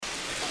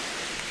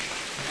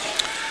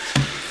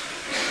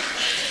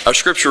Our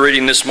scripture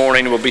reading this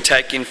morning will be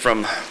taken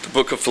from the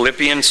book of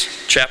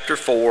Philippians, chapter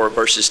 4,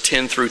 verses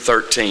 10 through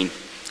 13.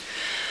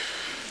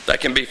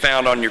 That can be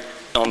found in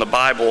the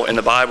Bible in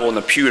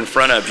the pew in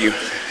front of you,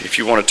 if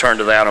you want to turn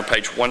to that on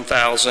page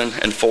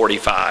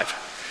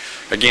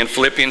 1045. Again,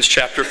 Philippians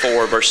chapter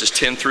 4, verses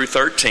 10 through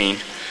 13,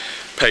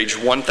 page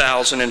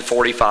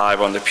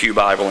 1045 on the pew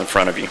Bible in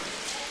front of you.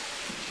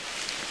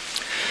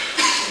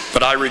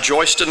 But I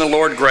rejoiced in the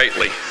Lord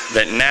greatly,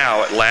 that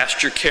now at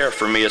last your care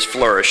for me has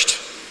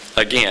flourished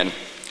again,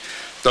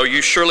 though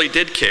you surely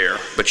did care,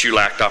 but you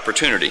lacked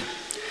opportunity.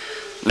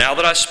 Now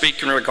that I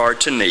speak in regard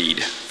to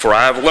need, for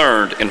I have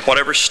learned in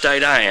whatever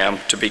state I am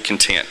to be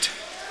content.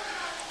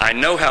 I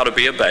know how to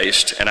be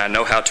abased, and I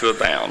know how to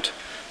abound.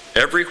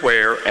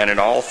 Everywhere and in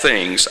all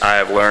things I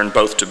have learned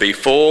both to be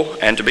full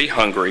and to be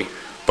hungry,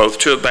 both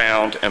to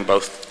abound and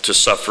both to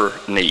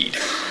suffer need.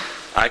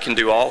 I can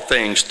do all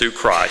things through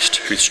Christ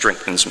who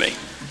strengthens me.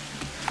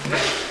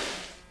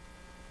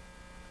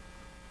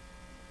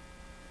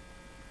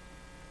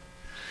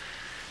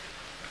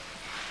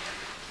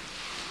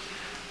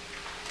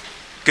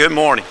 Good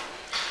morning.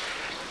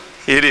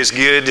 It is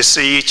good to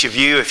see each of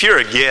you. If you're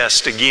a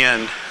guest,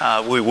 again,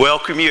 we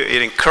welcome you.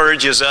 It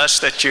encourages us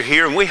that you're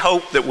here, and we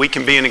hope that we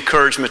can be an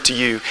encouragement to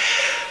you.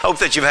 Hope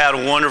that you've had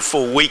a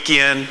wonderful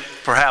weekend,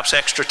 perhaps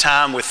extra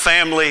time with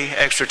family,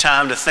 extra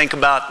time to think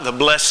about the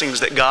blessings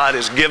that God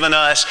has given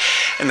us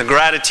and the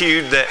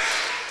gratitude that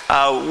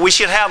we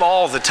should have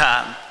all the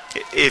time.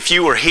 If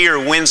you were here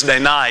Wednesday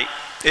night,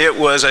 it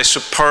was a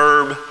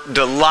superb,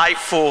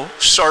 delightful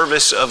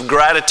service of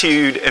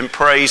gratitude and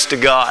praise to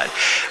God.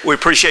 We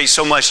appreciate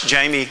so much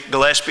Jamie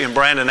Gillespie and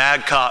Brandon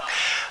Adcock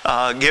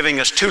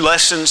giving us 2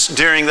 lessons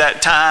during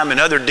that time,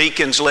 and other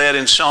deacons led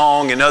in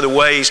song and other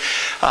ways.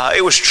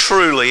 It was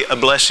truly a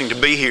blessing to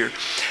be here.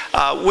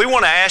 We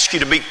want to ask you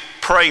to be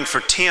praying for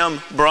Tim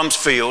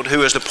Brumsfield,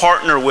 who is the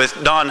partner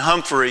with Don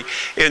Humphrey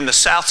in the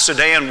South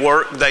Sudan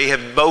work. They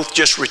have both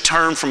just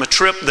returned from a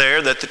trip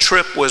there, that the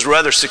trip was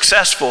rather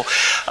successful,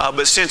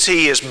 but since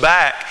he is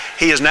back,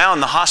 he is now in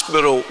the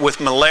hospital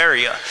with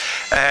malaria,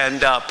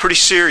 and pretty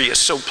serious.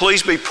 So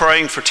please be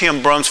praying for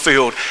Tim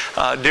Brumsfield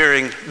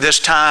during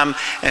this time,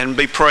 and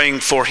be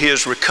praying for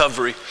his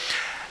recovery.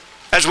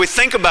 As we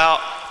think about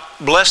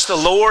Bless the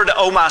Lord,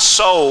 O my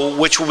soul,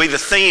 which will be the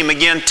theme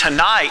again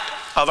tonight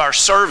of our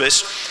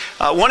service,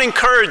 I want to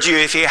encourage you,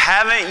 if you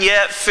haven't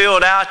yet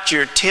filled out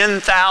your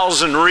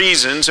 10,000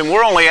 reasons, and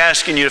we're only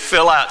asking you to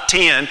fill out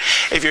 10,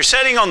 if you're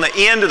sitting on the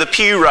end of the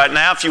pew right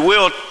now, if you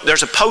will,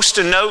 there's a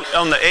Post-it note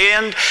on the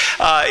end.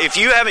 If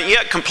you haven't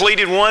yet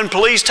completed one,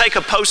 please take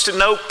a Post-it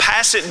note,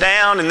 pass it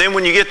down, and then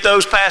when you get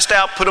those passed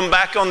out, put them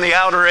back on the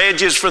outer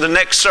edges for the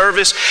next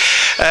service.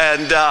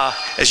 And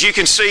as you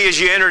can see, as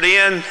you entered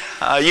in,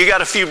 you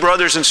got a few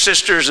brothers and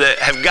sisters that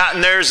have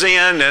gotten theirs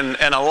in,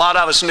 and a lot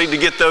of us need to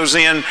get those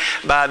in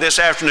by this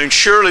afternoon.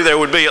 Surely there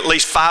would be at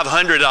least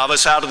 500 of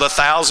us out of the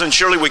 1,000.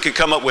 Surely we could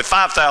come up with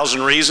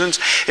 5,000 reasons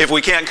if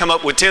we can't come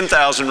up with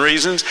 10,000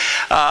 reasons.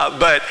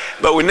 But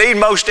we need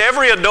most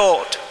every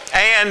adult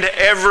and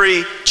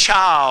every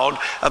child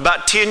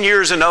about 10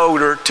 years and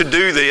older to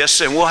do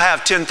this, and we'll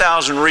have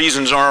 10,000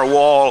 reasons on our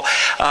wall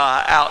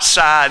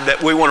outside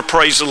that we want to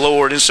praise the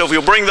Lord. And so if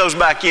you'll bring those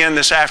back in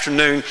this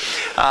afternoon,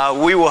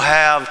 we will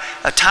have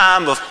a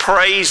time of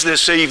praise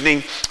this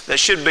evening that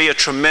should be a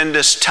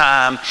tremendous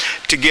time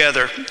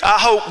together. I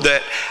hope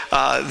that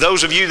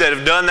those of you that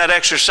have done that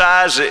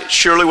exercise, it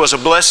surely was a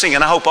blessing,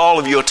 and I hope all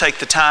of you will take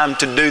the time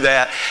to do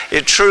that.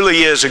 It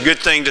truly is a good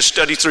thing to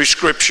study through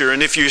Scripture.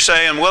 And if you're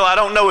saying, well, I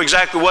don't know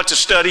exactly what to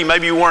study,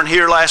 maybe you weren't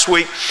here last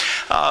week,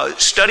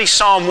 study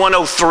Psalm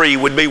 103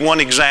 would be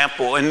one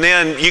example, and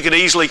then you could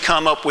easily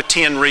come up with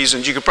 10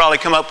 reasons. You could probably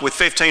come up with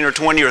 15 or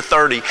 20 or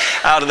 30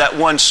 out of that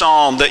one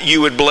psalm that you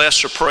would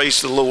bless or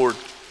praise the Lord.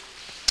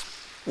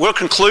 We're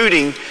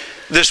concluding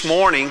this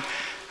morning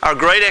our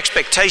great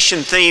expectation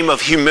theme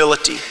of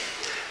humility.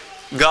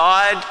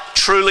 God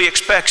truly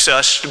expects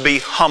us to be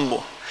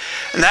humble.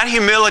 And that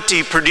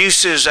humility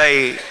produces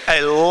a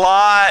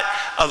lot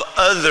of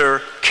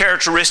other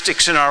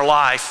characteristics in our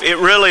life. It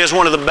really is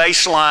one of the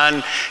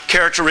baseline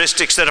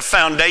characteristics that a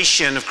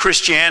foundation of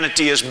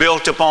Christianity is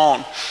built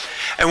upon.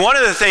 And one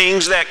of the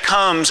things that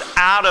comes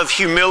out of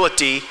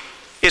humility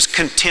is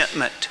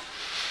contentment.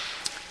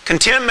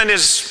 Contentment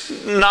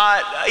is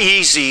not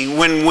easy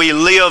when we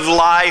live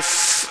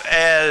life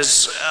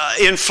as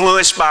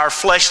influenced by our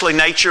fleshly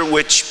nature,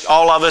 which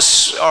all of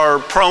us are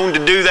prone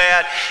to do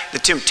that. The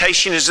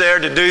temptation is there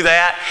to do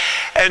that.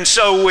 And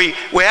so we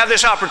have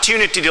this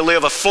opportunity to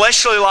live a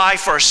fleshly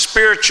life or a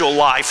spiritual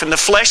life. And the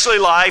fleshly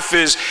life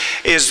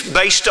is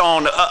based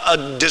on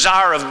a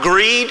desire of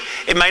greed.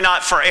 It may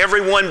not for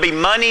everyone be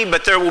money,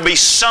 but there will be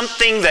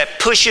something that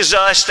pushes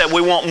us that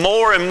we want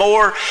more and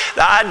more.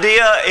 The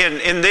idea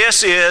in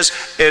this is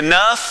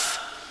enough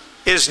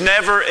is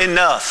never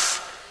enough.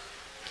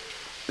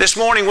 This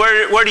morning,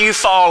 where do you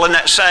fall in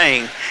that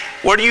saying?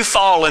 Where do you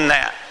fall in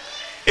that?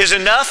 Is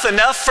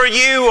enough for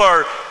you,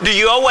 or do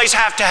you always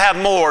have to have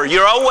more?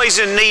 You're always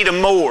in need of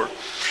more.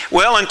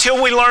 Well,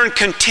 until we learn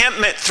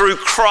contentment through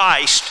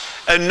Christ,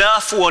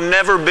 enough will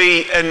never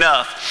be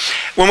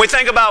enough. When we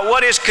think about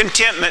what is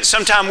contentment,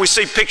 sometimes we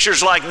see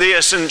pictures like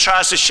this and it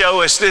tries to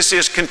show us this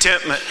is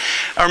contentment.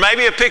 Or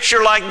maybe a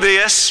picture like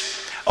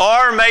this,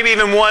 or maybe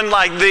even one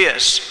like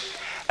this.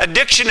 A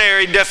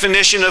dictionary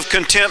definition of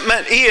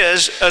contentment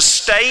is a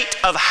state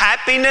of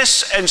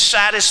happiness and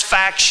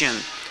satisfaction.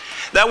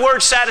 That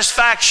word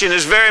satisfaction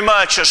is very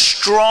much a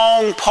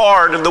strong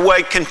part of the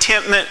way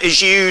contentment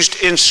is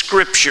used in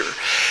Scripture.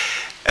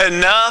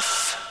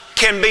 Enough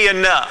can be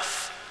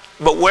enough,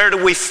 but where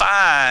do we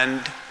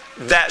find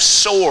that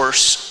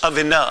source of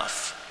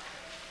enough?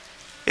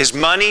 Is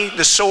money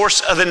the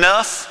source of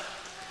enough?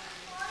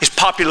 Is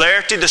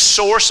popularity the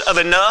source of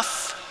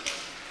enough?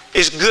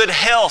 Is good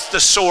health the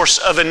source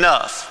of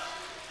enough?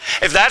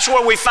 If that's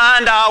where we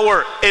find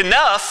our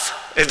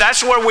enough, if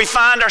that's where we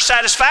find our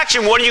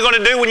satisfaction, what are you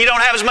going to do when you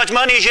don't have as much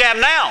money as you have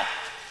now?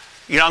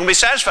 You're not going to be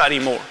satisfied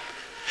anymore.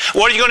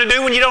 What are you going to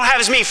do when you don't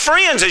have as many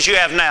friends as you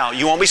have now?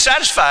 You won't be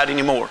satisfied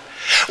anymore.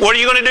 What are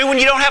you going to do when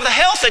you don't have the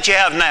health that you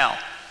have now?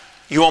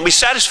 You won't be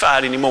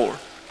satisfied anymore.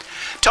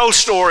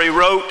 Tolstoy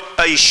wrote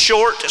a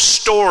short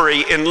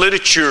story in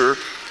literature,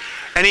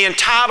 and he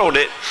entitled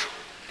it,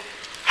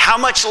 "How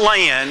Much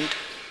Land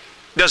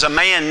Does a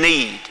Man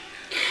Need?"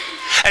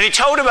 And he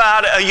told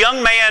about a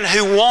young man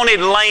who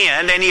wanted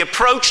land, and he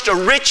approached a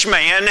rich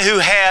man who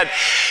had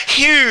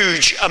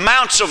huge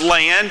amounts of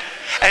land,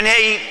 and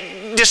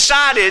he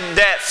decided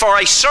that for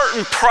a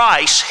certain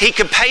price he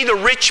could pay the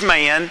rich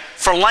man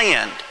for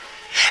land.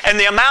 And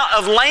the amount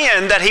of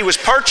land that he was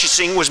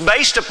purchasing was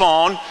based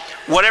upon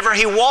whatever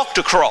he walked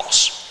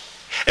across.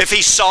 If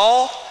he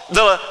saw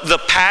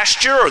the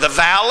pasture or the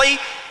valley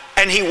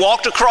and he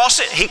walked across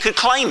it, he could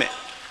claim it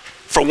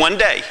for one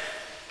day.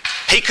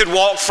 He could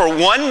walk for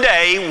one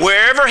day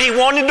wherever he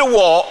wanted to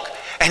walk,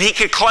 and he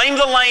could claim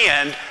the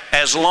land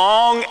as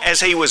long as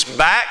he was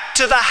back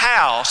to the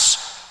house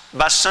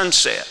by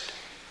sunset.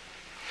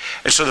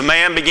 And so the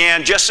man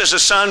began, just as the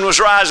sun was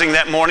rising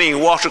that morning, he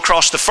walked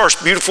across the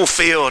first beautiful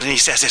field, and he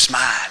says, "It's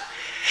mine."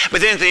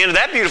 But then at the end of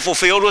that beautiful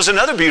field was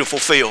another beautiful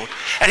field.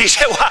 And he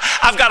said, "Well,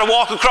 I've got to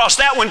walk across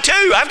that one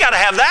too. I've got to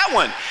have that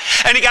one."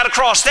 And he got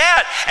across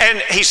that,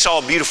 and he saw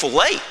a beautiful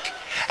lake.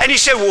 And he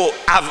said, "Well,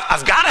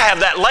 I've got to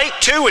have that lake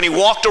too." And he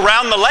walked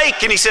around the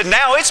lake, and he said,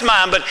 "Now it's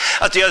mine." But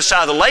at the other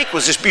side of the lake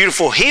was this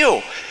beautiful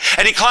hill.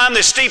 And he climbed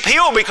this steep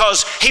hill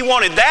because he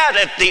wanted that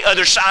at the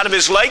other side of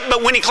his lake.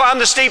 But when he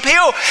climbed the steep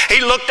hill, he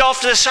looked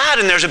off to the side,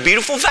 and there's a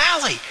beautiful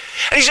valley.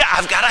 And he said,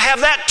 "I've got to have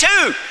that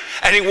too."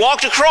 And he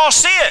walked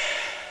across it.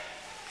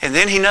 And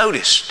then he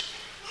noticed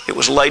it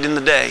was late in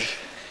the day.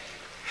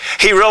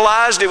 He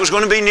realized it was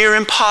going to be near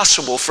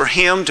impossible for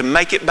him to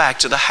make it back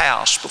to the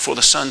house before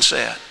the sun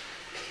set.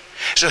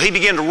 So he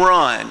began to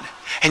run,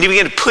 and he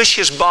began to push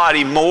his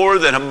body more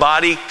than a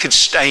body could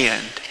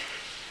stand.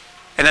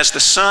 And as the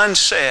sun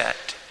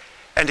set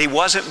and he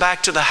wasn't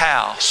back to the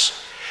house,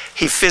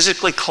 he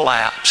physically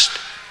collapsed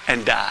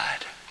and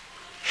died.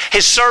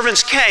 His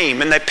servants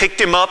came, and they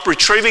picked him up,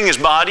 retrieving his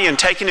body and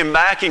taking him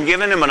back and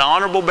giving him an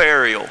honorable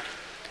burial.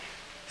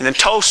 And then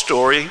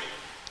Tolstoy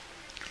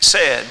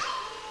said,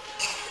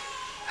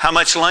 "How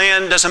much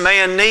land does a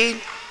man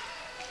need?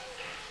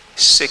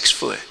 6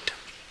 foot.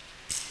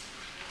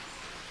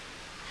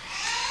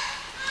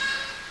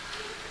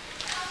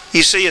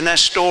 You see, in that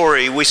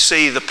story, we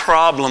see the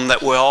problem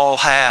that we all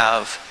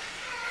have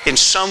in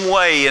some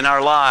way in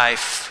our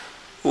life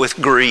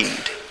with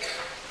greed,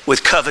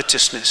 with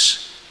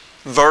covetousness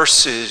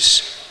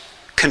versus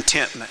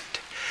contentment.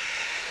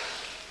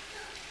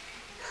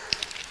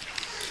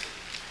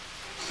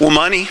 Will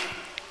money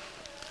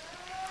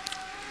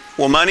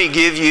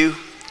give you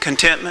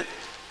contentment?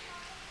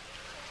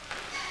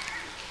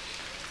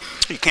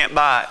 You can't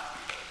buy it.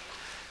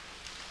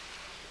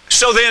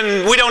 So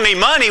then we don't need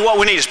money, what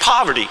we need is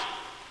poverty.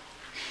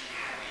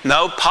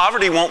 No,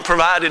 poverty won't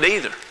provide it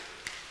either.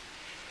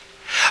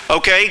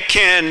 Okay,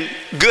 can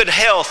good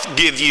health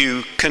give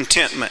you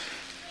contentment?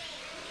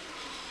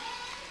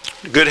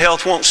 Good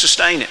health won't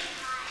sustain it.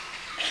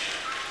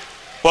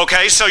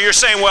 Okay, so you're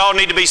saying we all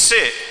need to be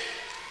sick.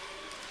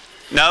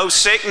 No,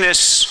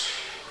 sickness,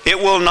 it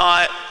will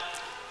not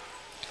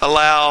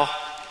allow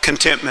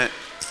contentment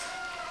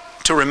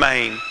to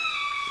remain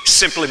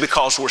simply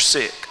because we're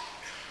sick.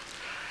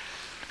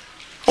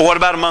 Or what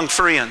about among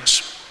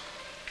friends?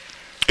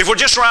 If we're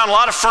just around a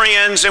lot of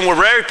friends and we're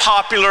very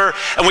popular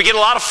and we get a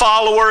lot of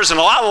followers and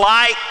a lot of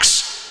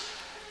likes,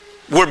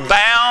 we're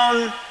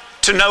bound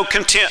to no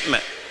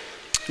contentment.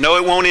 No,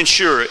 it won't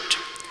ensure it.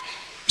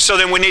 So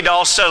then we need to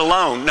all sit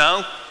alone.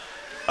 No,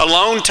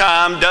 alone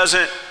time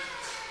doesn't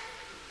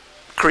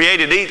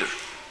create it either.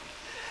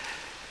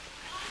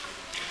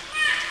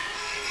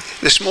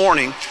 This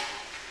morning,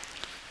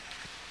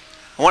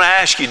 I want to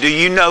ask you, do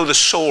you know the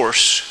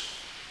source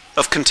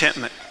of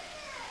contentment?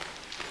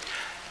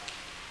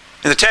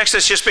 In the text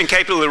that's just been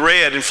capably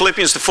read, in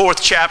Philippians the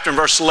 4th chapter and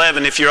verse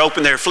 11, if you're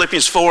open there,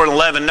 Philippians 4 and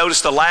 11,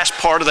 notice the last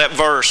part of that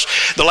verse.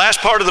 The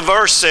last part of the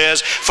verse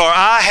says, "For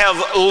I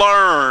have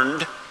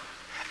learned,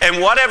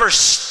 in whatever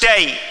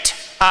state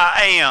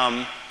I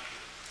am,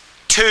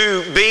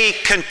 to be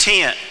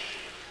content."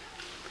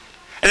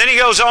 And then he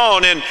goes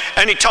on and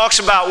he talks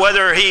about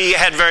whether he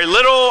had very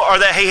little or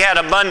that he had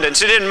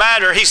abundance. It didn't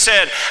matter. He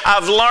said,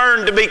 I've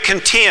learned to be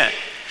content.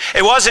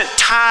 It wasn't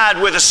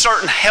tied with a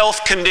certain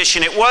health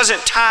condition. It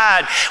wasn't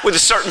tied with a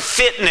certain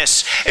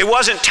fitness. It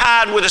wasn't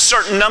tied with a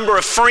certain number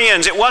of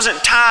friends. It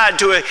wasn't tied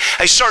to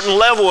a certain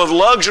level of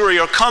luxury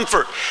or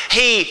comfort.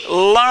 He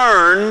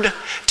learned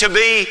to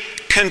be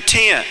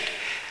content.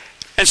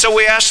 And so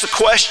we ask the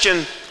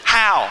question,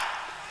 how?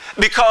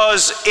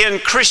 Because in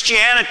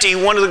Christianity,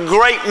 one of the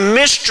great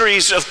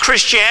mysteries of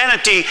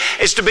Christianity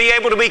is to be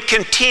able to be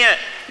content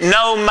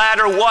no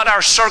matter what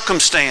our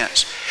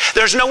circumstance.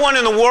 There's no one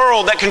in the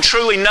world that can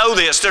truly know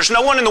this. There's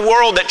no one in the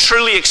world that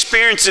truly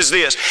experiences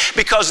this,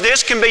 because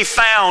this can be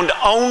found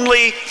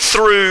only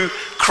through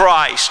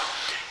Christ.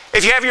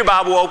 If you have your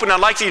Bible open, I'd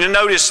like for you to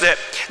notice that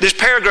this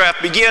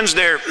paragraph begins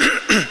there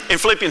in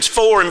Philippians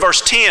 4 and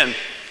verse 10.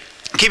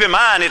 Keep in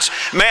mind, it's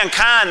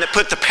mankind that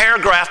put the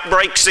paragraph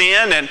breaks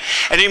in and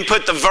even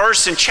put the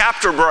verse and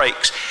chapter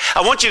breaks.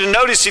 I want you to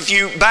notice, if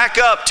you back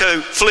up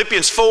to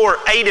Philippians 4,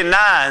 8 and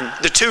 9,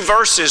 the two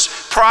verses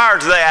prior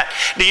to that,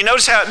 do you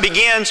notice how it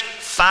begins?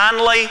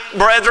 Finally,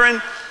 brethren.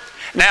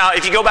 Now,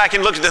 if you go back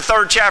and look at the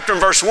 3rd chapter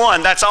and verse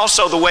 1, that's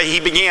also the way he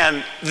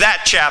began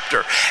that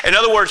chapter. In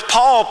other words,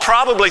 Paul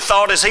probably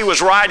thought as he was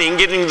writing,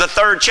 getting to the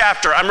 3rd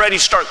chapter, I'm ready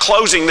to start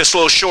closing this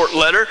little short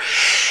letter.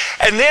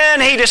 And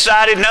then he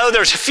decided, no,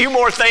 there's a few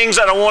more things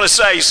that I want to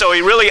say. So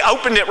he really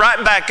opened it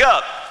right back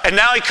up. And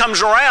now he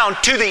comes around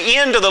to the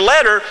end of the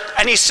letter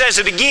and he says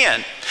it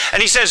again.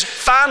 And he says,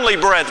 finally,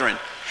 brethren.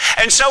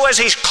 And so as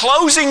he's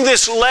closing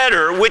this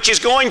letter, which is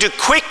going to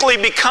quickly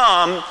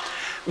become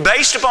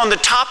based upon the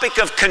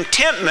topic of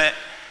contentment,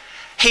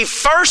 he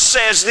first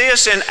says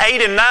this in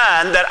 8 and 9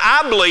 that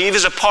I believe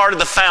is a part of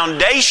the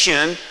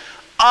foundation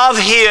of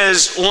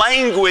his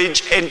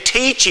language and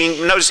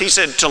teaching. Notice he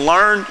said to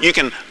learn. You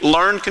can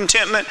learn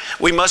contentment.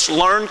 We must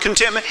learn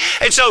contentment.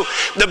 And so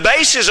the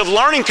basis of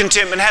learning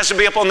contentment has to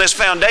be up on this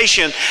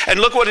foundation. And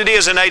look what it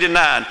is in 8 and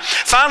 9.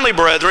 Finally,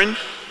 brethren,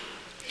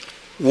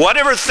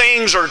 whatever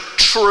things are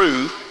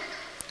true,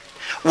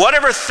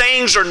 whatever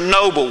things are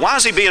noble. Why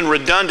is he being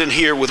redundant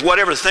here with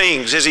whatever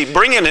things? Is he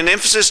bringing an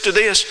emphasis to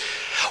this?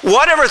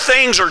 Whatever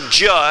things are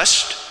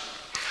just,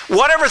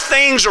 whatever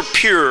things are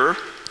pure,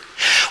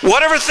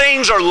 whatever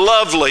things are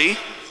lovely,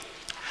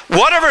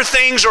 whatever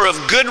things are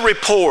of good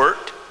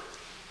report,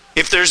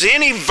 if there's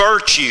any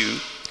virtue,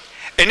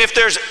 and if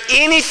there's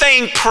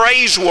anything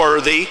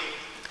praiseworthy,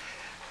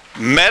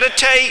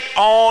 meditate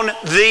on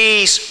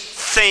these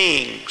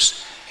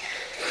things.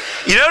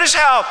 You notice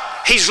how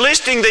he's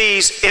listing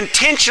these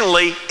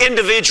intentionally,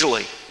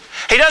 individually.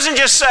 He doesn't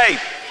just say,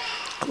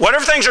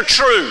 whatever things are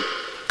true,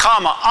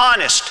 comma,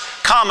 honest,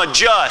 comma,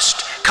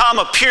 just,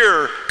 comma,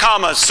 pure,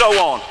 comma, so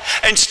on.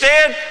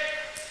 Instead,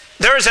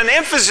 there is an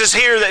emphasis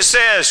here that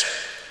says,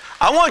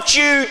 I want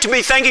you to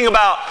be thinking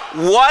about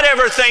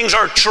whatever things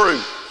are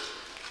true.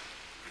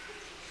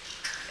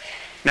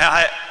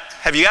 Now,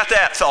 have you got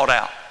that thought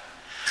out?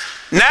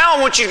 Now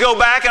I want you to go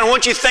back and I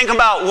want you to think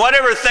about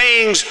whatever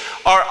things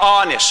are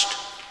honest.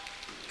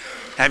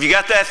 Have you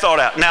got that thought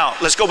out? Now,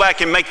 let's go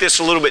back and make this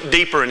a little bit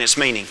deeper in its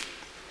meaning.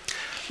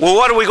 Well,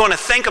 what are we going to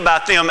think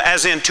about them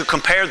as in to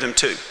compare them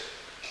to?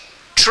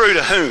 True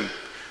to whom?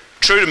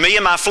 True to me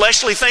and my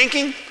fleshly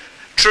thinking?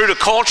 True to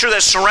culture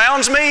that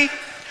surrounds me?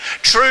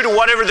 True to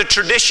whatever the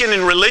tradition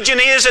and religion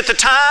is at the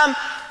time?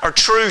 Or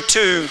true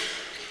to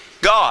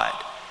God?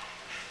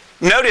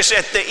 Notice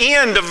at the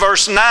end of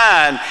verse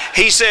 9,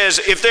 he says,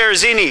 if there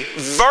is any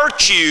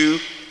virtue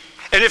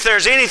and if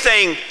there's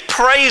anything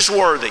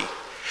praiseworthy.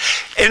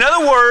 In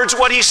other words,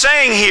 what he's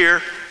saying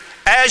here,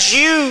 as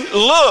you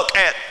look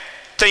at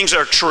things that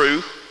are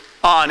true,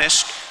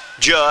 honest,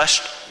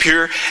 just,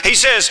 pure, he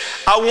says,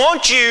 I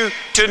want you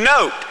to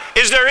note,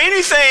 is there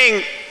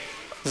anything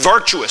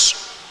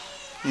virtuous,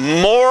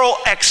 moral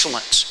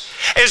excellence?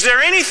 Is there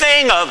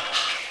anything of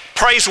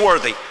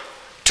praiseworthy,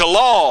 to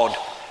laud,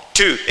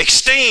 to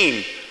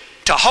esteem,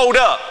 to hold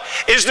up?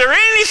 Is there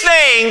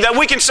anything that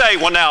we can say,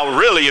 well now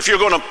really, if you're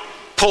going to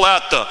pull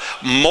out the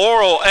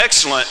moral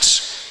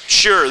excellence,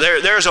 sure,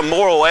 there's a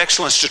moral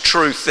excellence to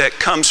truth that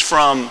comes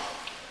from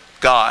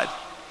God.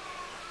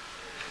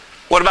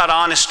 What about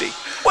honesty?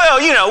 Well,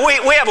 you know,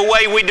 we have a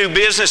way we do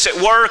business at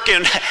work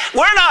and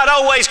we're not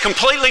always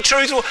completely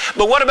truthful,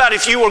 but what about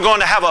if you were going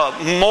to have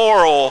a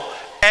moral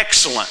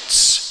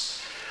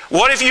excellence?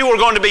 What if you were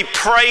going to be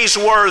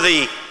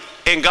praiseworthy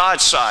in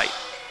God's sight?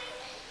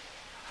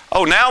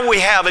 Oh, now we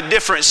have a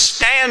different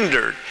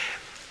standard.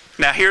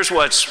 Now here's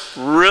what's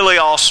really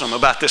awesome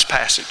about this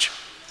passage.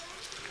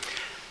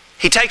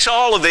 He takes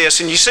all of this,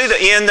 and you see the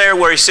end there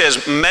where he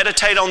says,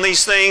 meditate on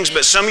these things,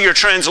 but some of your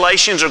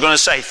translations are going to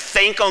say,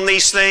 think on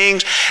these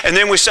things. And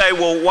then we say,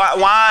 well,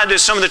 why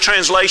does some of the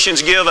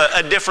translations give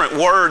a different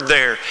word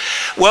there?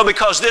 Well,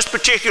 because this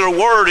particular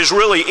word is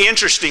really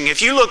interesting.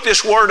 If you look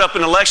this word up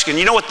in the lexicon,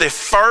 you know what the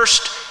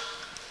first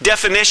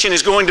definition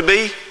is going to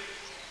be?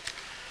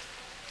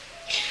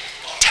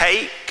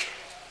 Take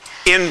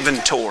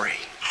inventory.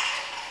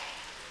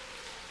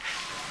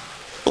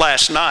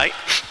 Last night,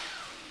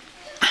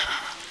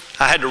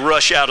 I had to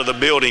rush out of the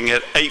building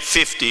at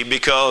 8:50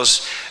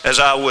 because as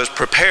I was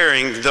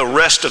preparing the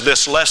rest of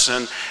this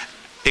lesson,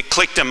 it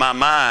clicked in my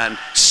mind,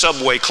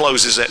 Subway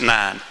closes at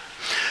 9.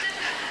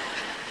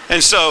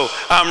 And so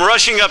I'm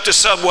rushing up to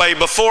Subway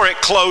before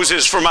it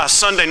closes for my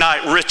Sunday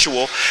night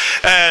ritual.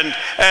 And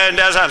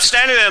as I'm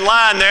standing in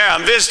line there,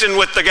 I'm visiting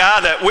with the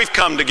guy that we've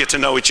come to get to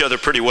know each other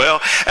pretty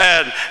well.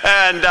 And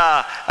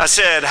I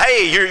said,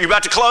 hey, you're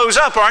about to close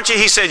up, aren't you?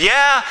 He said,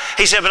 yeah.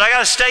 He said, but I got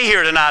to stay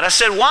here tonight. I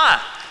said, why?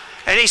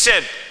 And he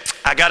said,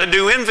 I got to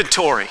do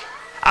inventory.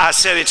 I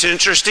said, it's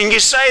interesting you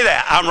say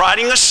that. I'm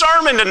writing a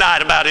sermon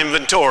tonight about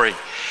inventory.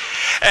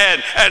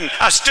 And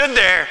I stood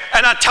there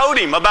and I told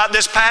him about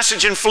this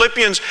passage in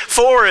Philippians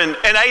 4 and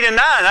 8 and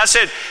 9. I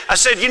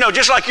said, you know,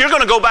 just like you're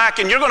going to go back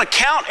and you're going to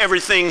count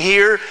everything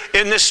here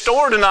in this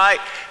store tonight,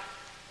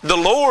 the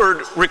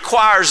Lord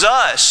requires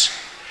us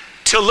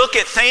to look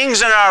at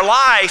things in our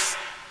life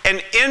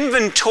and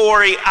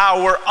inventory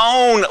our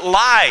own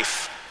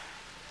life.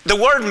 The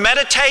word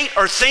meditate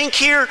or think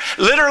here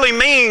literally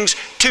means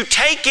to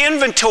take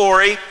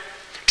inventory,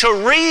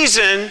 to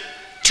reason,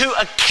 to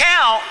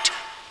account,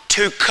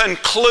 to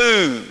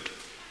conclude.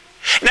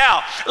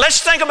 Now,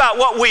 let's think about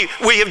what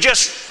we have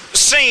just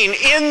seen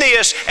in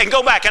this and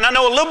go back. And I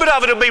know a little bit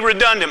of it will be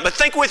redundant, but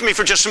think with me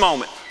for just a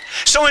moment.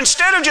 So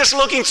instead of just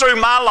looking through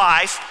my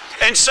life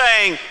and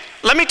saying,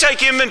 let me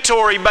take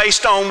inventory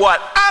based on what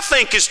I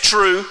think is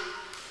true,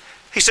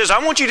 he says,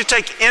 I want you to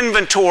take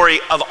inventory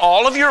of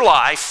all of your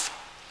life,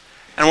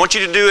 and I want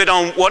you to do it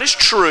on what is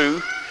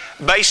true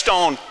based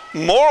on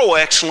moral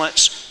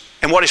excellence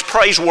and what is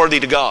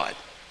praiseworthy to God.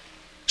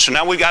 So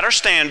now we've got our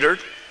standard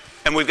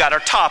and we've got our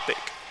topic.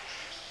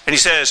 And he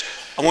says,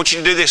 I want you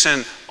to do this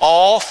in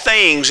all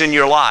things in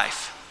your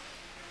life.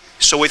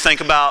 So we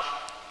think about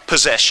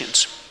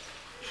possessions.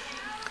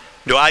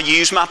 Do I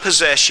use my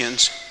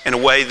possessions in a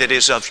way that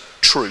is of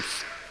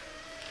truth?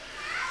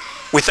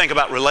 We think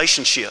about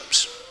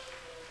relationships.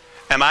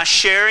 Am I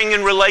sharing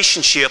in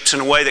relationships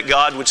in a way that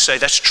God would say,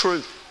 that's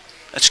true,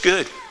 that's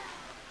good?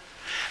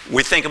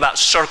 We think about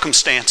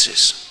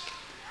circumstances.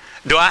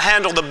 Do I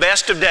handle the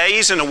best of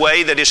days in a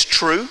way that is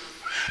true?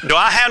 Do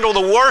I handle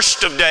the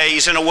worst of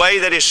days in a way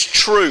that is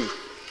true?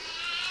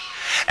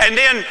 And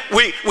then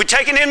we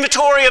take an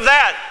inventory of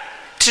that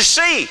to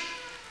see,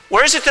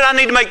 where is it that I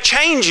need to make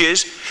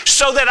changes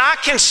so that I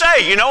can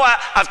say, you know,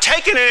 I've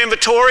taken an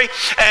inventory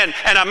and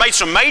I've made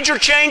some major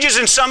changes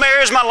in some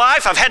areas of my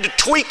life. I've had to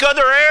tweak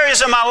other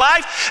areas of my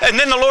life. And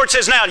then the Lord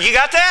says, now, you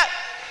got that?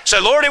 Say,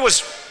 Lord, it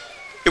was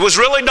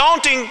really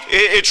daunting.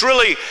 It's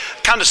really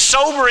kind of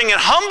sobering and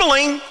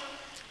humbling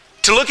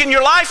to look in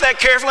your life that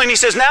carefully. And he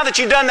says, now that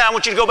you've done that, I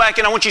want you to go back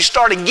and I want you to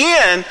start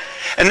again.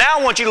 And now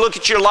I want you to look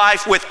at your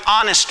life with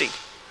honesty.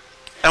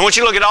 And I want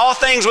you to look at all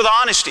things with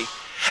honesty.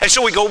 And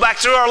so we go back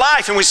through our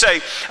life and we say,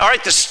 all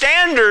right, the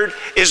standard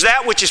is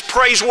that which is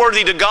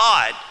praiseworthy to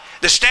God.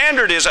 The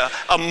standard is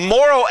a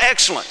moral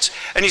excellence.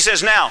 And he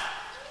says, now,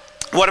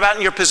 what about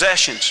in your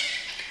possessions?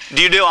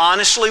 Do you deal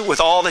honestly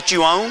with all that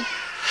you own?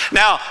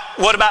 Now,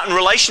 what about in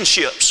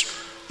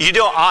relationships? You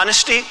deal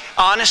honestly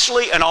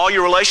in all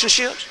your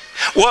relationships?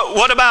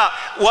 What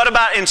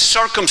about in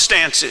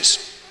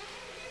circumstances?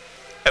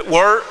 At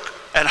work,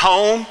 at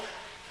home,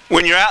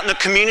 when you're out in the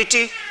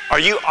community, are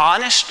you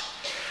honest?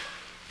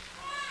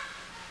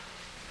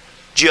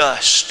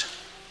 Just.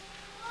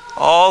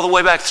 All the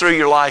way back through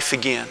your life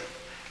again.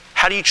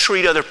 How do you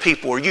treat other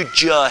people? Are you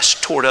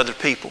just toward other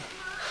people?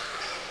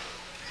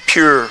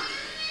 Pure.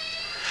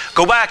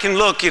 Go back and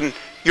look in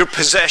your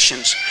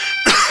possessions.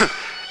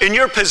 In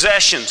your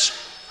possessions,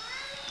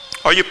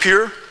 are you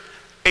pure?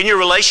 In your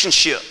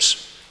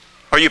relationships,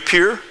 are you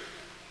pure?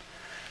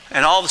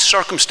 And all the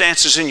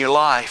circumstances in your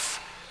life,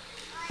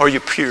 are you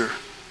pure?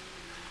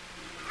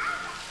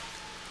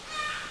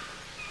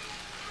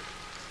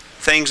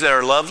 Things that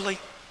are lovely.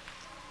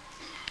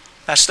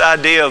 That's the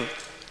idea of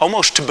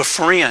almost to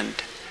befriend.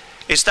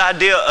 It's the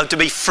idea of to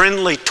be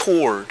friendly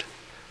toward.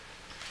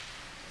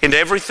 In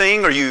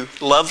everything, are you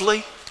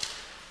lovely?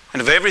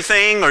 And of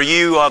everything, are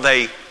you of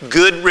a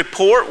good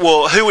report?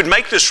 Well, who would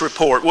make this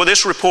report? Well,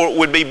 this report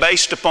would be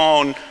based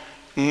upon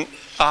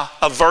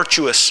a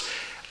virtuous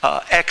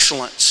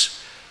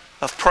excellence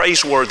of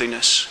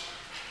praiseworthiness.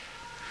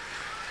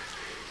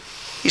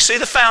 You see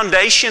the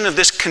foundation of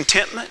this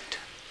contentment?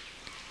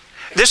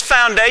 This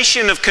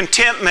foundation of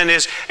contentment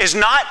is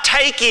not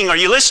taking, are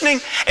you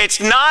listening? It's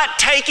not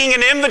taking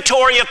an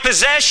inventory of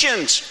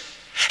possessions.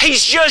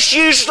 He's just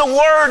used the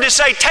word to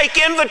say, take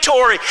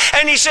inventory.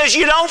 And he says,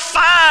 you don't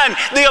find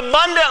the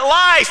abundant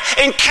life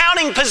in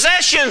counting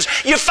possessions.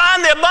 You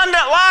find the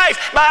abundant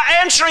life by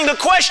answering the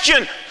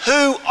question,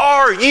 who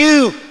are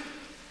you?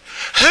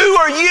 Who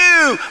are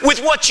you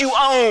with what you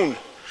own?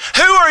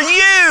 Who are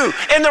you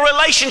in the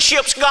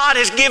relationships God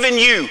has given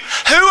you?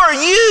 Who are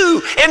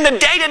you in the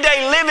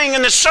day-to-day living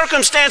and the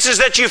circumstances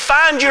that you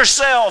find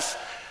yourself?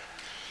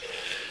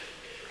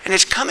 And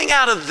it's coming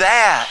out of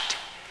that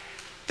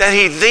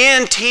he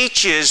then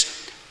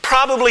teaches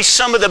probably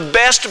some of the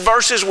best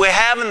verses we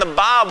have in the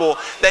Bible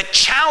that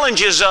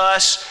challenges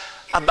us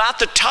about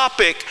the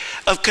topic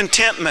of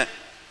contentment.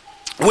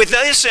 with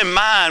this in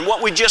mind,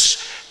 what we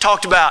just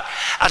talked about,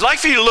 I'd like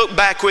for you to look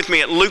back with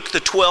me at Luke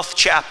the 12th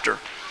chapter.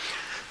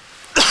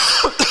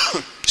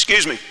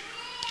 Excuse me.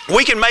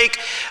 We can make,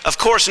 of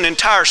course, an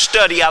entire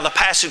study out of the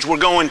passage we're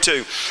going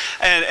to.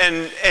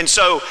 And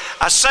so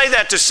I say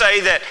that to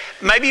say that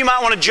maybe you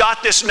might want to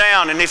jot this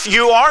down. And if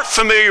you aren't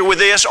familiar with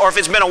this, or if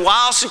it's been a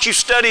while since you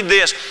studied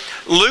this,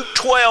 Luke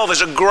 12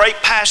 is a great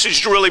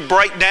passage to really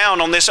break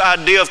down on this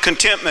idea of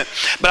contentment.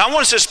 But I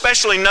want us to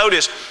especially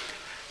notice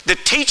the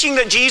teaching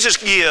that Jesus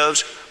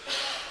gives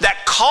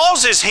that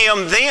causes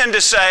him then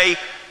to say,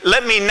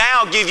 let me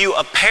now give you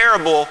a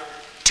parable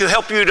to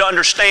help you to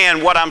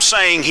understand what I'm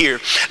saying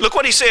here. Look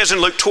what he says in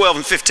Luke 12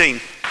 and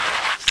 15.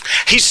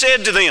 He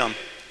said to them,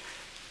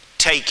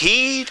 take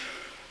heed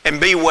and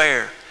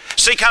beware.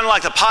 See, kind of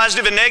like the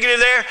positive and negative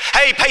there?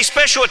 Hey, pay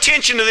special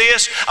attention to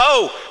this.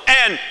 Oh,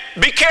 and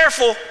be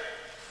careful.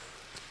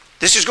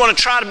 This is going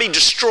to try to be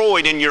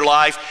destroyed in your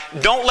life.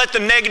 Don't let the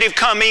negative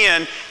come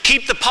in.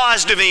 Keep the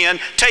positive in.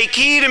 Take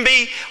heed and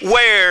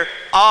beware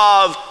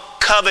of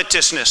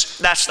covetousness.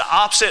 That's the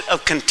opposite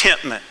of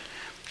contentment.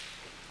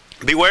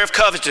 Beware of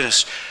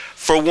covetousness,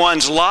 for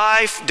one's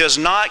life does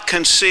not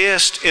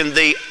consist in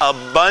the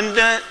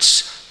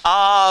abundance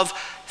of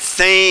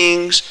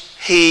things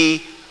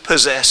he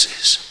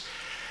possesses.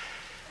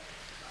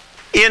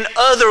 In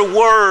other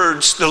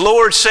words, the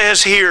Lord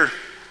says here,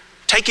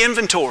 take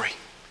inventory.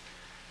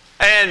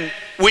 And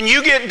when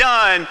you get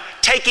done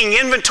taking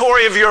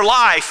inventory of your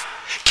life,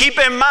 keep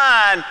in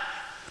mind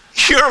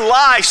your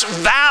life's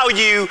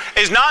value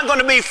is not going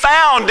to be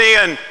found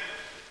in,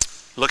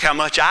 look how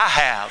much I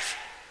have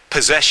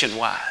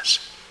possession-wise.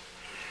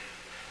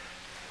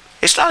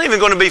 It's not even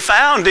going to be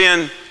found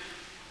in,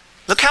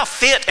 look how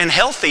fit and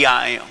healthy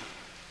I am.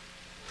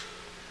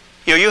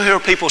 You know, you'll hear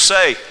people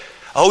say,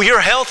 oh,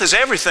 your health is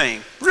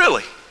everything.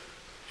 Really?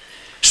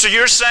 So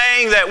you're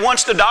saying that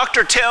once the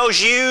doctor tells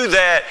you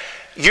that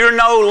you're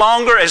no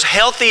longer as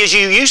healthy as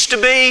you used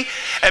to be,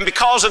 and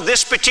because of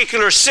this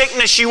particular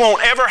sickness you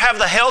won't ever have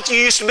the health you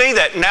used to be,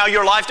 that now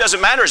your life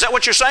doesn't matter? Is that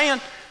what you're saying?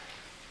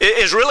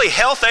 Is really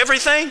health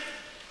everything?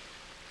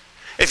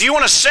 If you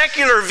want a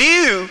secular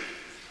view,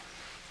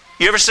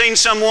 you ever seen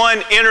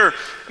someone enter,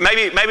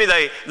 maybe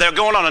they're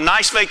going on a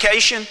nice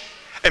vacation,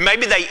 and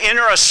maybe they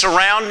enter a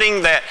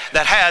surrounding that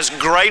has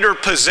greater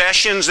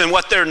possessions than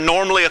what they're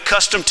normally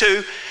accustomed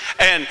to,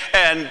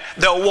 and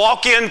they'll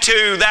walk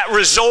into that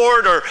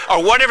resort or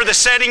whatever the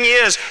setting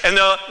is, and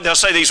they'll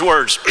say these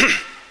words,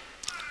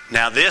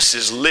 now this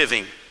is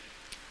living.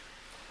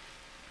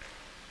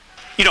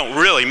 You don't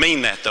really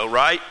mean that though,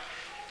 right?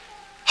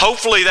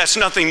 Hopefully that's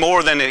nothing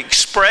more than an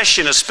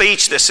expression, a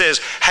speech that says,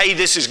 hey,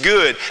 this is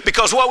good.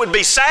 Because what would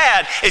be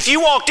sad if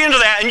you walked into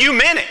that and you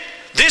meant it.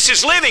 This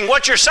is living.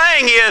 What you're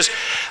saying is,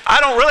 I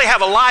don't really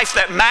have a life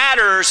that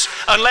matters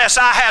unless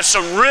I have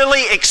some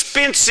really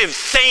expensive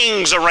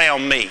things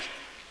around me.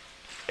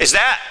 Is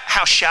that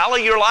how shallow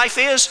your life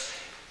is?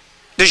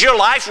 Does your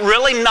life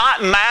really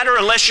not matter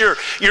unless your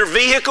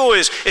vehicle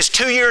is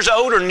 2 years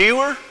old or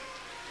newer?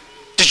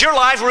 Does your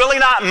life really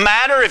not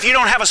matter if you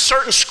don't have a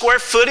certain square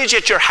footage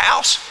at your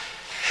house?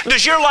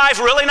 Does your life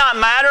really not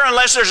matter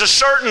unless there's a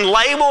certain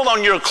label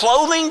on your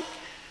clothing?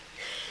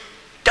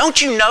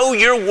 Don't you know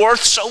you're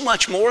worth so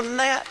much more than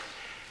that?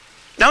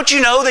 Don't you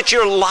know that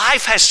your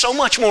life has so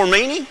much more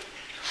meaning?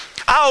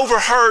 I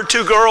overheard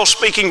 2 girls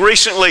speaking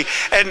recently,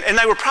 and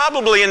they were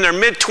probably in their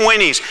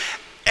mid-20s,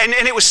 and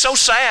it was so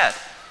sad.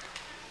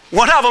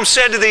 One of them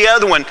said to the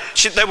other one,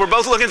 they were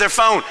both looking at their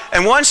phone,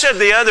 and one said to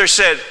the other,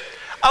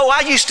 oh,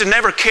 I used to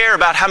never care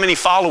about how many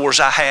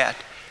followers I had.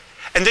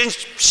 And then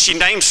she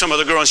named some of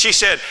the girls, and she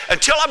said,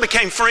 until I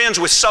became friends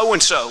with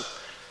so-and-so.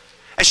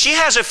 And she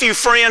has a few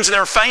friends that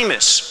are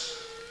famous.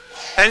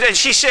 And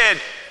she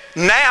said,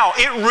 now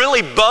it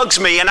really bugs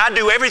me, and I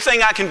do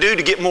everything I can do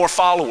to get more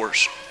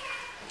followers.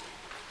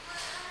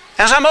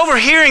 As I'm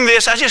overhearing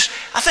this, I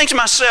think to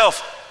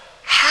myself,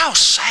 how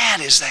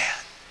sad is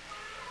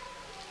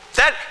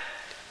that?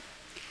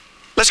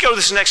 Let's go to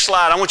this next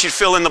slide. I want you to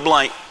fill in the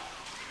blank.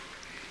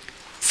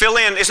 Fill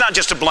in, it's not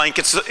just a blank,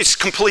 it's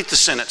complete the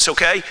sentence,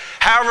 okay?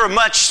 How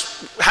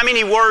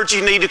many words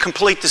you need to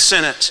complete the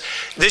sentence.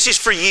 This is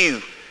for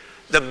you.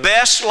 The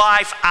best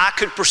life I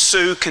could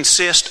pursue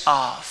consists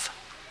of.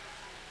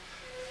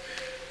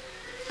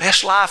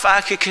 Best life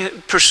I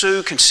could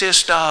pursue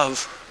consists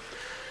of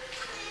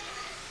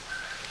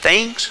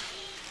things,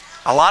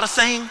 a lot of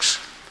things,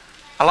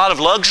 a lot of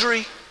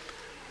luxury,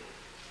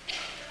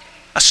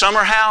 a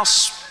summer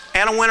house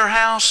and a winter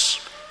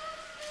house,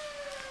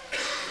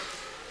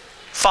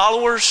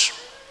 followers,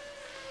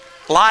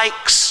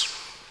 likes,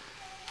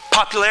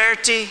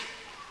 popularity,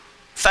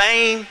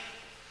 fame,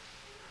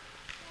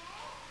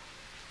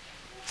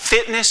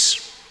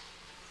 fitness,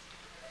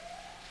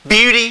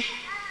 beauty,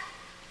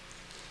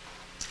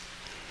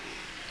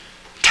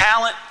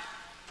 talent,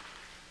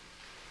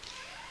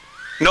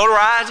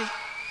 notoriety.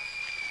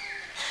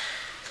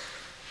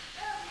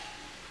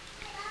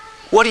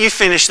 What do you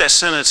finish that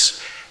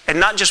sentence? And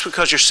not just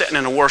because you're sitting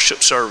in a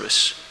worship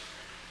service,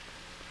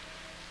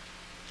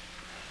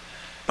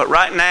 but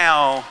right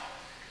now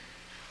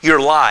your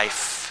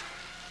life,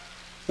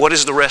 what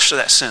is the rest of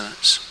that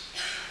sentence?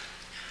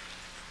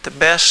 The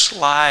best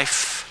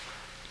life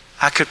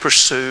I could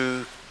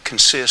pursue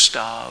consists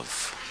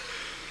of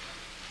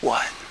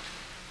what?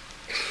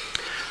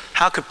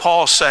 How could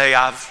Paul say,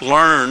 I've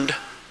learned,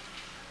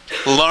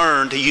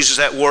 he uses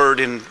that word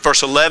in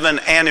verse 11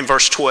 and in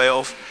verse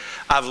 12,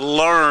 I've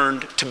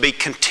learned to be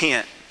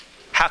content.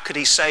 How could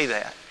he say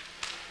that?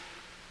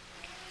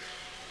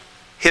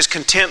 His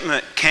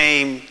contentment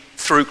came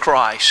through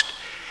Christ.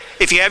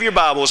 If you have your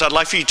Bibles, I'd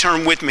like for you to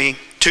turn with me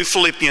to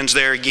Philippians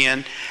there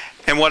again.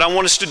 And what I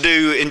want us to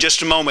do in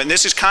just a moment, and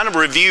this is kind of a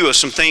review of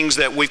some things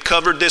that we've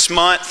covered this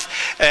month,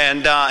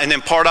 and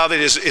then part of it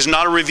is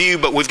not a review,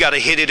 but we've got to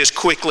hit it as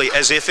quickly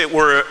as if it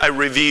were a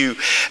review.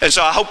 And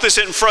so I hope this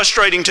isn't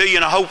frustrating to you,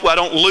 and I hope I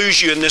don't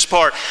lose you in this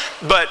part.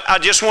 But I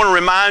just want to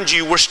remind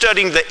you, we're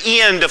studying the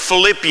end of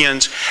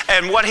Philippians,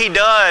 and what he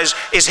does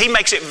is he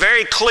makes it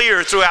very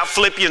clear throughout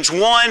Philippians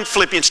 1,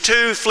 Philippians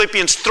 2,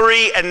 Philippians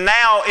 3, and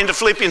now into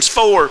Philippians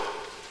 4,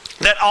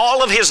 that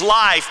all of his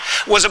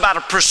life was about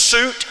a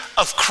pursuit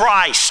of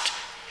Christ.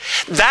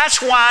 That's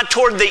why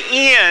toward the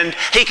end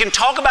he can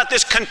talk about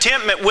this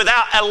contentment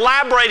without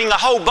elaborating a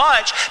whole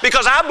bunch,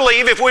 because I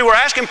believe if we were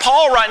asking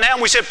Paul right now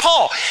and we said,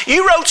 Paul,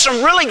 you wrote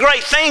some really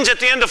great things at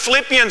the end of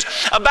Philippians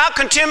about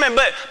contentment,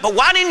 but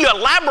why didn't you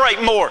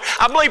elaborate more?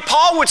 I believe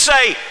Paul would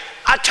say,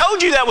 I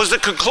told you that was the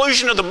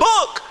conclusion of the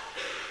book.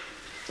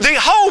 The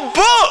whole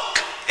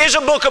book is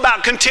a book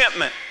about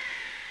contentment.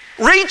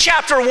 Read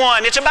chapter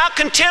 1, it's about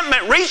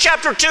contentment. Read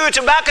chapter 2, it's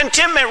about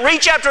contentment.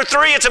 Read chapter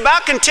 3, it's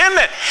about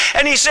contentment.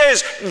 And he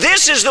says,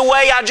 this is the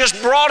way I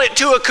just brought it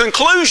to a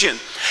conclusion.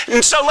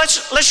 And so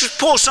let's just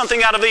pull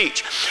something out of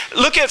each.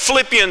 Look at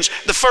Philippians,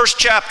 the first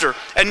chapter,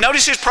 and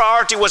notice his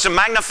priority was to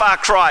magnify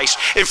Christ.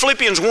 In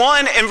Philippians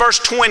 1 and verse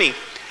 20,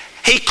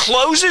 he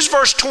closes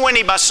verse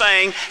 20 by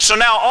saying, so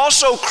now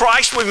also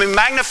Christ will be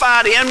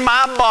magnified in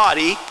my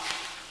body,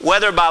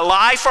 whether by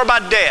life or by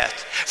death.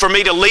 For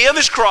me to live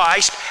is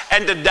Christ,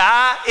 and to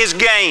die is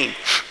gain.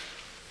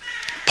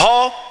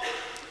 Paul,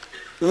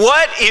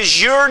 what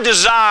is your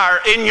desire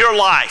in your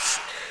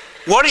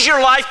life? What does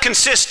your life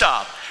consist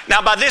of?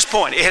 Now by this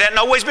point, it hadn't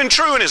always been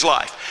true in his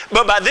life,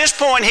 but by this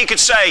point he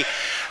could say,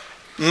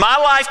 my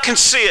life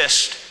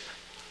consists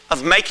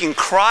of making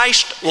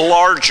Christ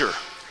larger.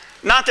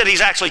 Not that he's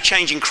actually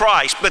changing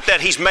Christ, but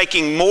that he's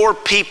making more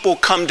people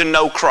come to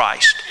know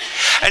Christ.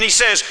 And he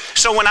says,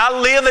 so when I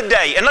live a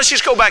day, and let's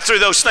just go back through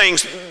those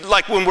things,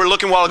 like when we're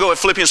looking a while ago at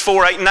Philippians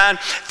 4, 8, and 9.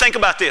 Think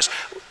about this.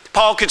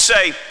 Paul could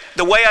say,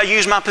 the way I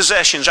use my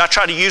possessions, I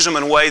try to use them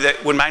in a way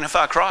that would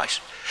magnify Christ.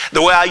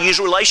 The way I use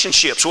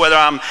relationships, whether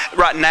I'm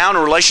right now in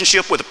a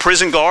relationship with a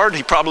prison guard,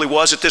 he probably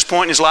was at this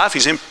point in his life,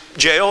 he's in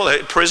jail,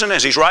 prison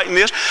as he's writing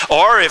this,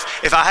 or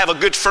if I have a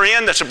good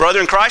friend that's a brother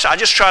in Christ, I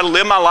just try to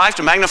live my life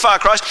to magnify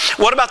Christ.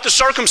 What about the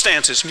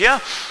circumstances? Yeah,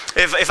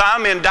 if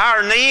I'm in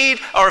dire need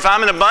or if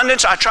I'm in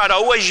abundance, I try to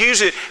always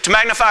use it to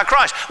magnify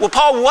Christ. Well,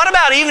 Paul, what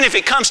about even if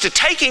it comes to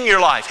taking your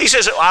life? He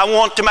says, I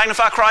want to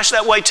magnify Christ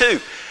that way too.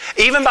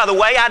 Even by the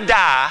way I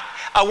die,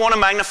 I want to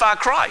magnify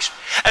Christ.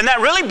 And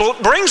that really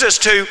brings us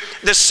to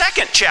the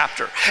second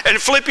chapter. And in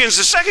Philippians,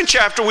 the second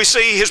chapter, we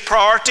see his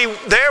priority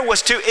there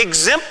was to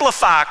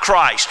exemplify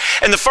Christ.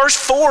 And the first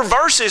 4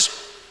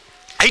 verses,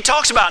 he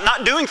talks about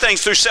not doing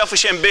things through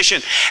selfish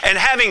ambition and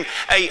having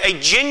a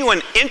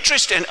genuine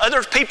interest in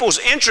other people's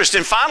interest.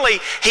 And finally,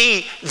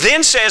 he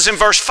then says in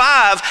verse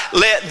 5,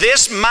 let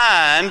this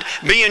mind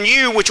be in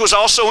you, which was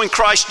also in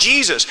Christ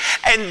Jesus.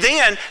 And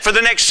then for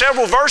the next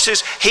several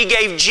verses, he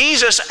gave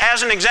Jesus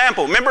as an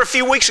example. Remember a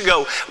few weeks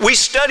ago, we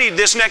studied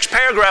this next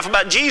paragraph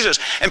about Jesus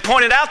and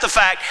pointed out the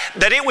fact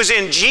that it was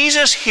in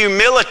Jesus'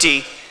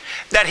 humility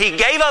that he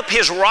gave up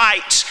his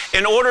rights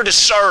in order to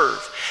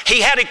serve.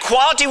 He had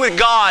equality with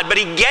God, but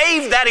he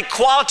gave that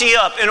equality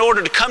up in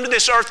order to come to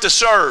this earth to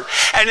serve.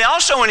 And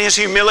also in his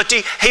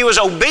humility, he was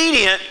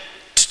obedient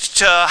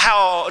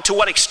to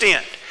what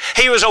extent?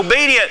 He was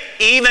obedient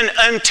even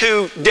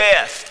unto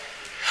death.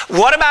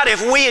 What about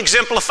if we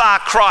exemplify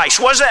Christ?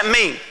 What does that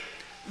mean?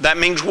 That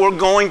means we're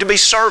going to be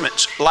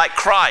servants like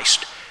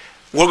Christ.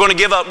 We're going to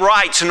give up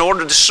rights in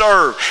order to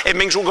serve. It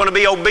means we're going to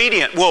be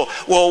obedient. Well,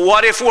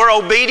 what if we're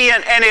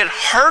obedient and it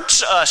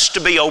hurts us to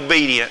be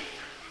obedient?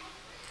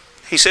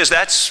 He says,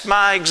 that's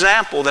my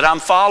example that I'm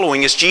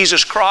following is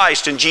Jesus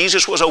Christ. And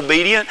Jesus was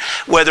obedient,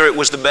 whether it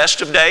was the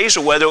best of days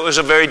or whether it was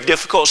a very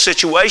difficult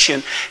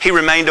situation, he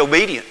remained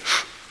obedient.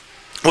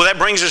 Well, that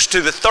brings us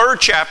to the third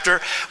chapter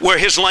where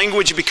his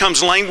language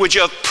becomes language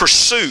of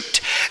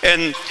pursuit.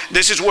 And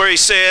this is where he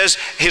says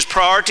his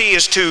priority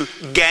is to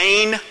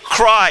gain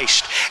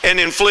Christ. And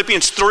in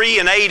Philippians 3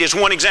 and 8 is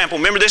one example.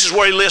 Remember, this is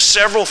where he lists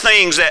several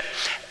things that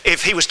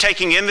if he was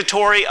taking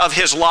inventory of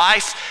his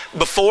life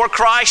before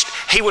Christ,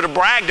 he would have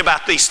bragged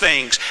about these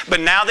things. But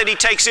now that he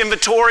takes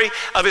inventory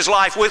of his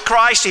life with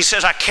Christ, he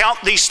says, I count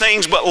these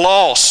things but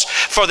loss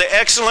for the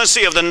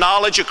excellency of the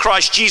knowledge of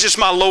Christ Jesus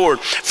my Lord,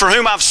 for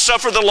whom I've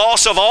suffered the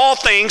loss of all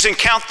things and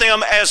count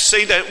them as,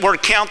 see that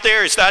word count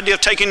there, it's the idea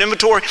of taking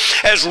inventory,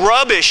 as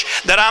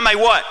rubbish, that I may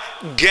what?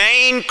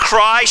 gain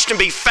Christ and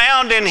be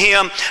found in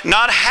Him,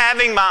 not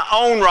having my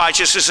own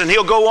righteousness. And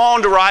he'll go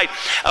on to write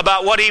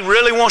about what he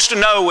really wants to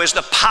know is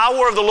the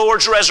power of the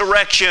Lord's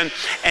resurrection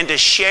and to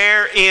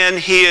share in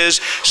His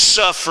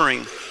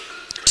suffering.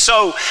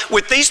 So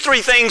with these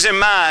three things in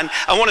mind,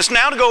 I want us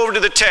now to go over to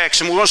the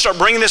text, and we're going to start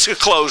bringing this to a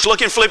close.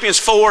 Look in Philippians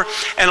 4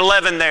 and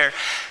 11 there.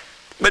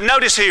 But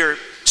notice here,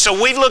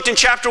 so we've looked in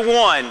chapter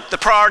 1, the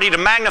priority to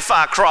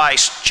magnify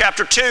Christ.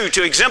 Chapter 2,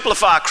 to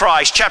exemplify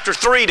Christ. Chapter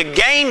 3, to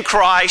gain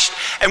Christ.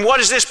 And what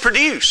does this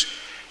produce?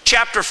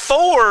 Chapter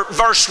 4,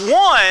 verse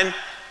 1,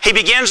 he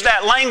begins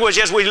that language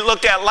as we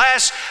looked at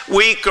last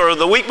week or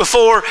the week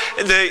before,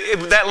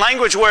 that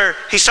language where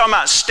he's talking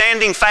about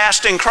standing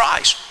fast in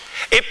Christ.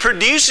 It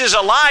produces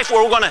a life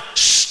where we're going to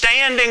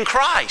stand in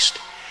Christ.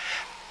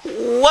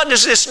 What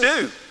does this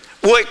do?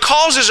 Well, it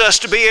causes us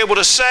to be able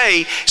to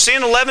say, see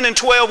in 11 and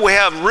 12 we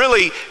have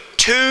really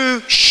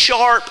two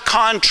sharp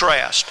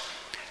contrasts.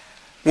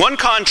 One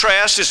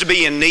contrast is to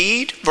be in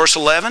need, verse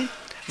 11.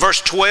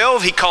 Verse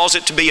 12, he calls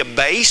it to be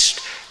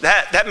abased.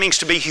 That means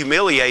to be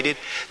humiliated.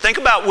 Think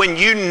about when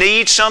you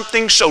need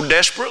something so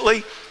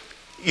desperately,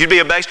 you'd be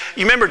abased.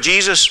 You remember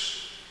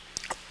Jesus,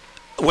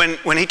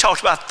 when he talks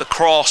about the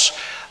cross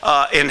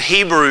in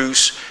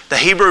Hebrews, the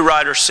Hebrew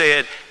writer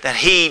said that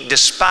he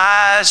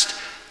despised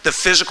the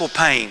physical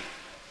pain.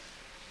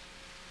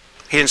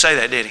 He didn't say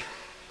that, did he?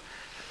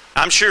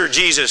 I'm sure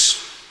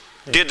Jesus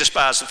did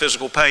despise the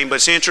physical pain, but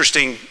it's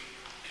interesting,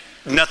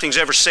 nothing's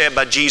ever said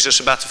by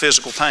Jesus about the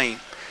physical pain.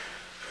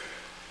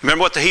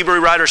 Remember what the Hebrew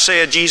writer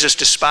said Jesus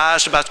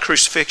despised about the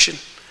crucifixion?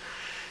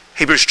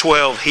 Hebrews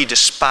 12, he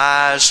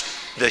despised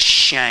the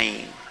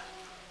shame,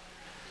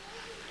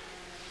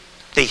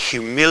 the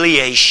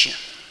humiliation,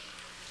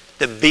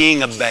 the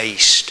being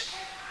abased.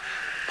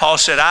 Paul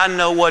said, I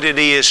know what it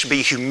is to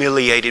be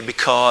humiliated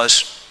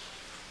because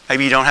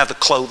maybe you don't have the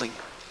clothing.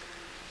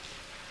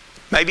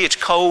 Maybe it's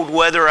cold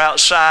weather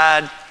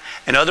outside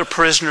and other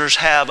prisoners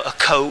have a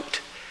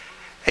coat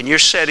and you're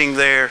sitting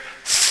there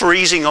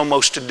freezing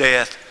almost to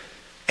death,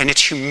 and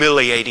it's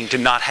humiliating to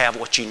not have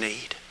what you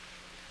need.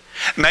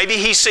 Maybe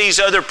he sees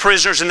other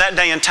prisoners in that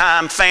day and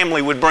time,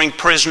 family would bring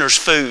prisoners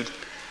food.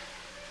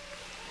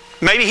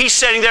 Maybe he's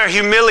sitting there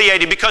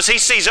humiliated because he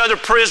sees other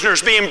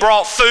prisoners being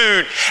brought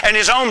food and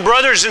his own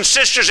brothers and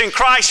sisters in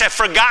Christ have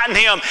forgotten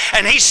him,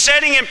 and he's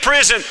sitting in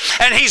prison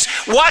and he's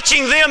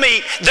watching them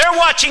eat. They're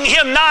watching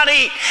him not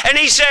eat, and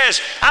he says,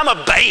 I'm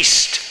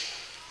abased,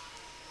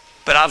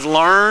 but I've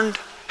learned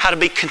how to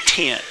be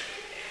content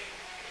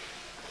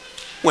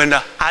when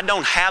I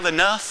don't have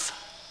enough,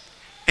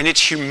 and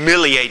it's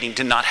humiliating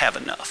to not have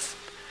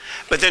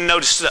enough. But then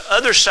notice the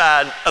other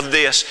side of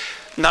this.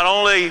 Not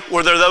only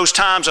were there those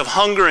times of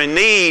hunger and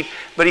need,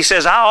 but he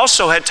says, I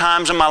also had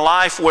times in my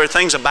life where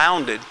things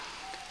abounded.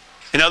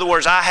 In other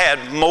words, I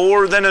had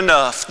more than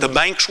enough. The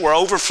banks were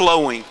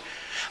overflowing.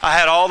 I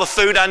had all the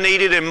food I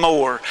needed and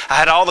more. I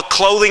had all the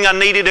clothing I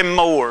needed and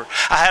more.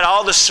 I had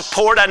all the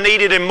support I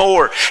needed and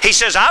more. He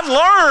says, I've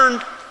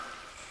learned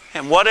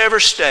in whatever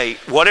state,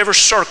 whatever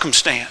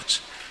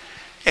circumstance,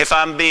 if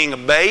I'm being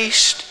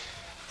abased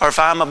or if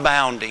I'm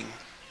abounding,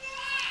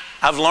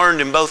 I've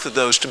learned in both of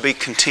those to be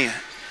content.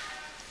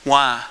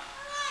 Why?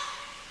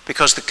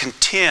 Because the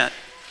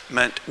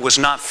contentment was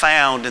not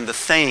found in the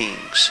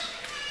things.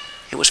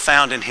 It was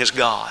found in His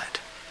God.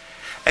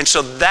 And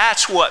so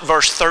that's what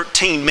verse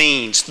 13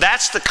 means.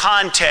 That's the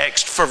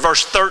context for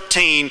verse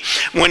 13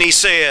 when he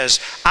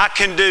says, I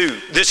can do,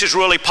 this is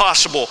really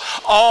possible,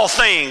 all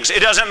things.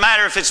 It doesn't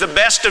matter if it's the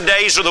best of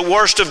days or the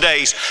worst of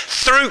days.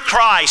 Through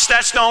Christ,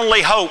 that's the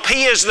only hope.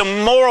 He is the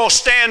moral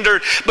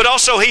standard, but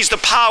also He's the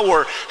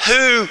power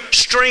who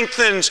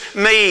strengthens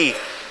me.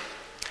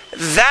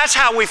 That's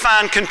how we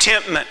find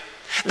contentment.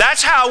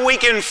 That's how we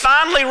can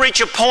finally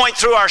reach a point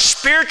through our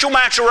spiritual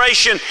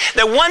maturation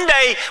that one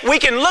day we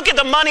can look at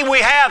the money we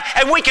have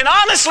and we can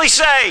honestly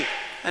say,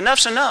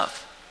 enough's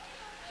enough.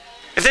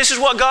 If this is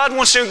what God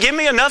wants to give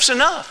me, enough's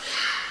enough.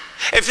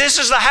 If this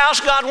is the house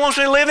God wants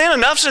me to live in,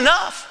 enough's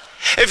enough.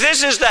 If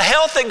this is the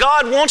health that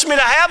God wants me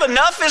to have,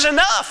 enough is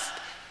enough.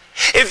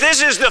 If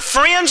this is the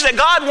friends that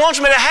God wants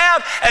me to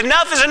have,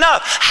 enough is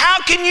enough. How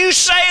can you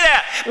say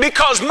that?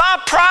 Because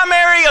my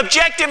primary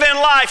objective in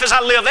life is I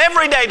live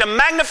every day to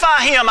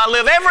magnify Him. I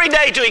live every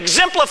day to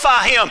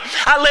exemplify Him.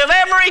 I live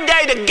every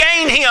day to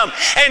gain Him.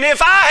 And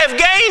if I have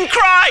gained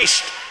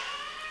Christ,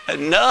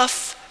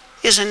 enough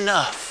is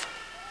enough.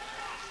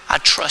 I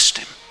trust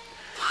Him.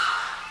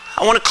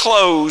 I want to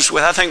close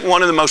with, I think,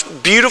 one of the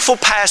most beautiful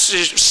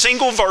passages,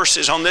 single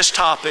verses on this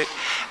topic,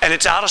 and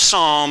it's out of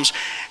Psalms,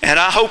 and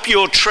I hope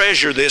you'll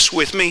treasure this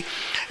with me.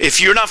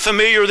 If you're not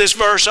familiar with this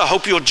verse, I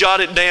hope you'll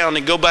jot it down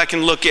and go back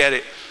and look at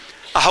it.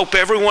 I hope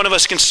every one of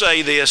us can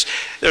say this.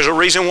 There's a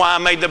reason why I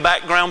made the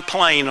background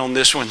plain on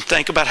this one.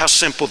 Think about how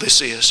simple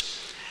this is.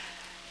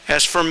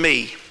 As for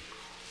me,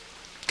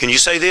 can you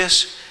say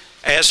this?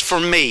 As for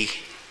me,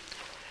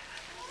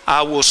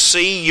 I will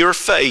see your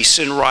face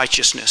in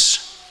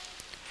righteousness.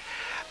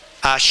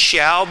 I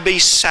shall be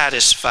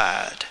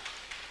satisfied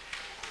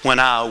when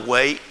I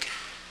awake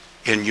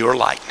in your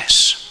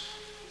likeness.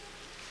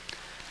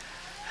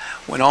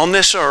 when on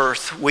this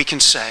earth we can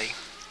say,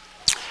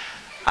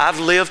 I've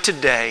lived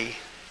today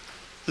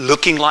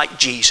looking like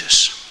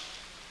Jesus.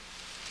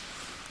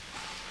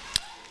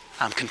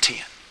 I'm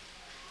content.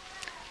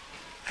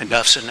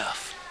 Enough's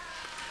enough.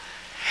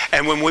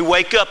 And when we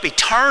wake up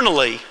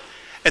eternally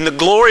and the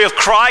glory of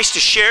Christ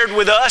is shared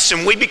with us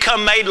and we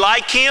become made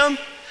like Him,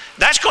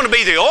 that's going to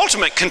be the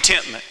ultimate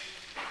contentment.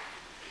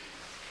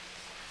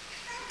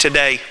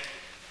 Today,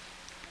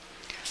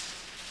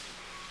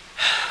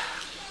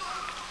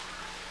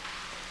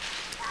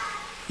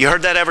 you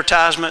heard that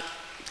advertisement?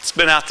 It's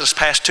been out this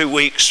past 2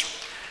 weeks.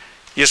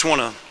 You just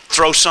want to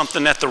throw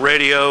something at the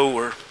radio,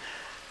 or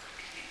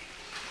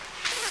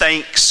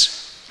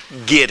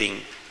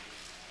Thanksgiving.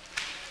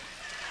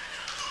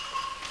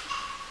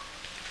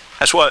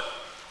 That's what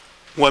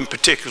one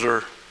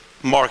particular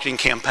marketing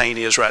campaign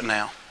is right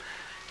now.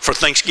 For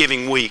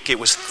Thanksgiving week, it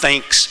was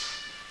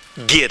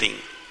Thanksgiving.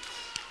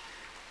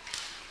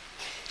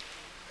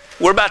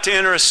 We're about to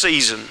enter a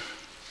season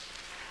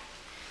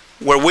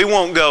where we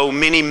won't go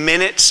many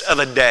minutes of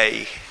a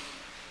day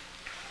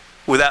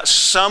without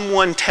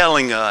someone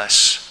telling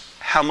us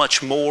how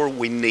much more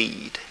we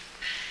need.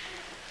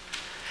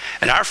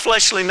 And our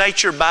fleshly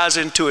nature buys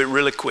into it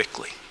really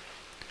quickly.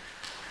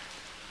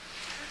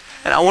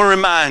 And I want to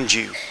remind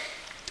you,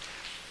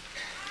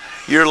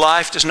 your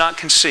life does not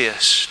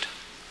consist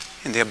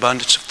in the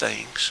abundance of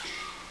things,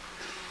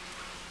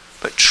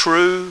 but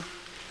true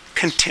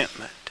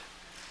contentment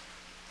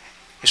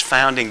is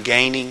found in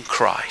gaining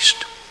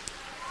Christ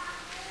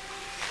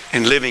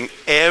and living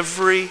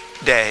every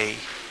day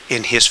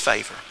in His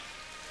favor.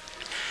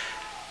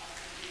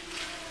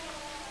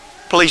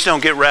 Please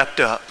don't get wrapped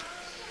up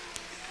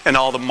in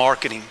all the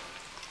marketing,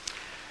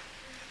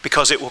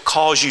 because it will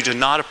cause you to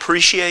not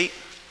appreciate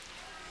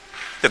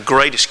the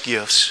greatest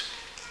gifts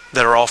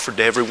that are offered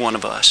to every one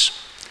of us.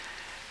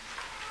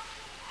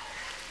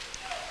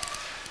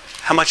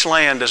 How much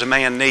land does a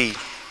man need?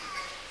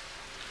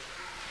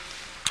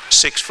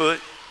 6 foot?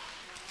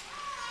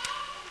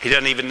 He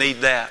doesn't even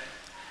need that.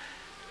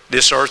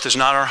 This earth is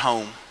not our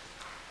home.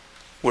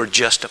 We're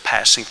just a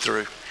passing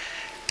through.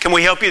 Can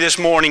we help you this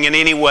morning in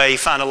any way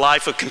find a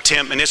life of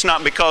contentment? It's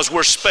not because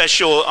we're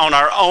special on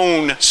our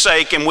own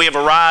sake and we have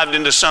arrived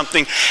into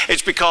something.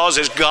 It's because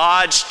as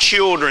God's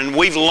children,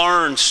 we've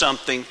learned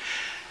something.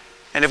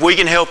 And if we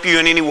can help you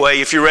in any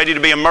way, if you're ready to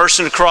be immersed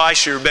into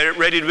Christ, you're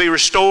ready to be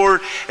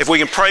restored, if we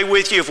can pray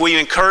with you, if we can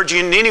encourage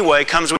you in any way, comes with